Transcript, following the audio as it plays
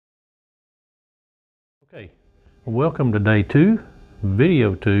Okay, welcome to day 2,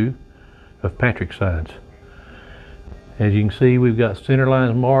 video 2 of Patrick Signs. As you can see, we've got center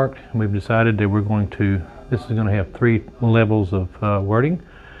lines marked, and we've decided that this is going to have 3 levels of wording: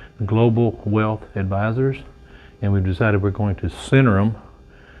 Global Wealth Advisors, and we've decided we're going to center them.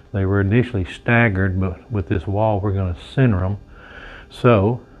 They were initially staggered, but with this wall we're going to center them.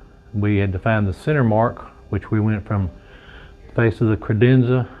 So we had to find the center mark, which we went from the face of the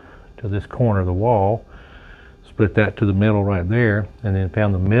credenza to this corner of the wall, split that to the middle right there, and then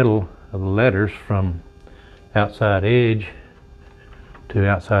found the middle of the letters from outside edge to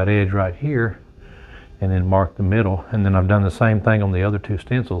outside edge right here, and then mark the middle. And then I've done the same thing on the other 2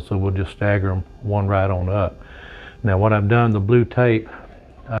 stencils, so we'll just stagger them one right on up. Now what I've done, the blue tape,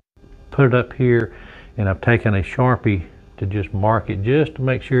 I put it up here, and I've taken a Sharpie to just mark it, just to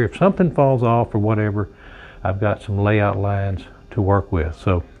make sure if something falls off or whatever, I've got some layout lines to work with.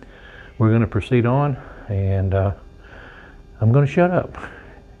 So we're going to proceed on, and I'm going to shut up.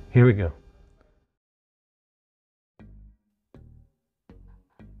 Here we go.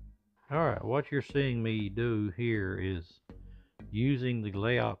 All right, what you're seeing me do here is using the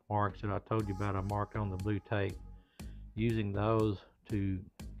layout marks that I told you about. I marked on the blue tape, using those to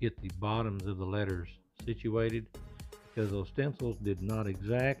get the bottoms of the letters situated, because those stencils did not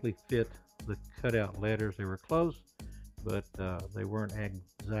exactly fit the cutout letters. They were close, but they weren't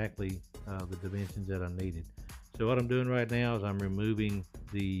exactly the dimensions that I needed. So what I'm doing right now is I'm removing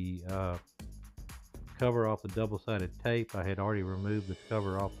the cover off the double-sided tape. I had already removed the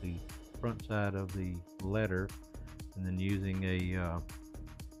cover off the front side of the letter, and then using a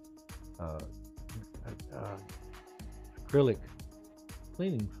acrylic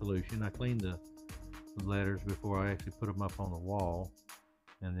cleaning solution, I cleaned the letters before I actually put them up on the wall,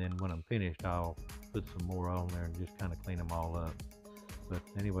 and then when I'm finished I'll put some more on there and just kind of clean them all up. But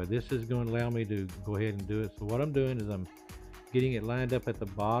anyway, this is going to allow me to go ahead and do it. So what I'm doing is I'm getting it lined up at the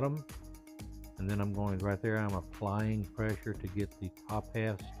bottom, and then I'm going right there, I'm applying pressure to get the top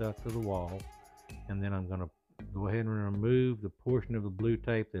half stuck to the wall, and then I'm going to go ahead and remove the portion of the blue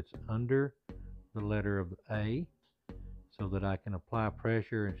tape that's under the letter of A, so that I can apply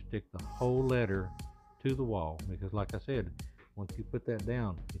pressure and stick the whole letter to the wall. Because like I said, once you put that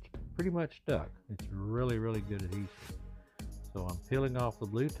down, it's pretty much stuck. It's really good adhesive. So I'm peeling off the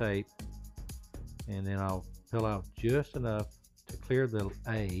blue tape, and then I'll peel out just enough to clear the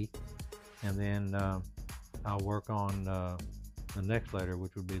A, and then I'll work on the next letter,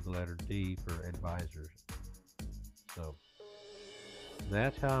 which would be the letter D for advisors. So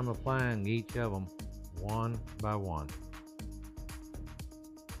that's how I'm applying each of them one by one.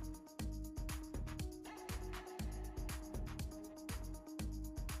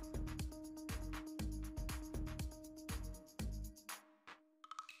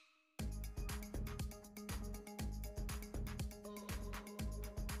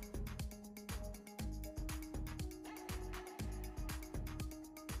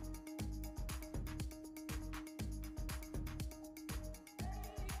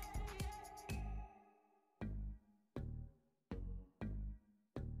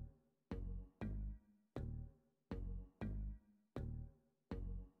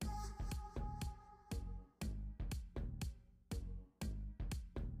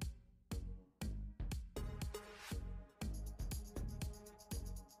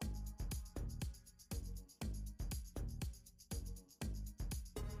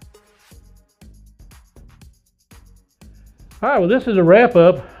 All right, well, this is a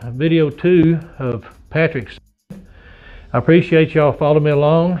wrap-up, video 2 of Patrick's. I appreciate y'all following me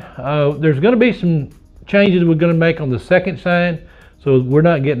along. There's going to be some changes we're going to make on the second sign, so we're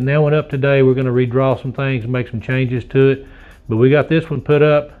not getting that one up today. We're going to redraw some things and make some changes to it. But we got this one put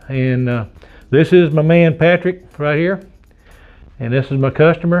up, and this is my man Patrick right here, and this is my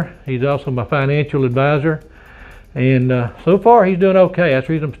customer. He's also my financial advisor, and so far he's doing okay. That's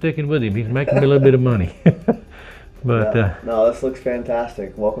the reason I'm sticking with him. He's making me a little bit of money. But yeah. No, this looks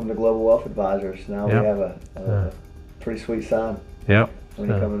fantastic. Welcome to Global Wealth Advisors. Now we have a pretty sweet sign when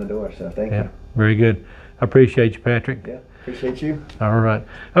you come in the door. So thank you. Very good. I appreciate you, Patrick. Yeah, appreciate you. All right.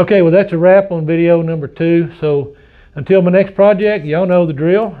 Okay, well, that's a wrap on video number 2. So until my next project, y'all know the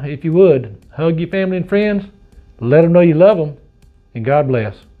drill. If you would, hug your family and friends, let them know you love them, and God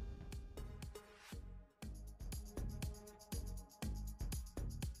bless.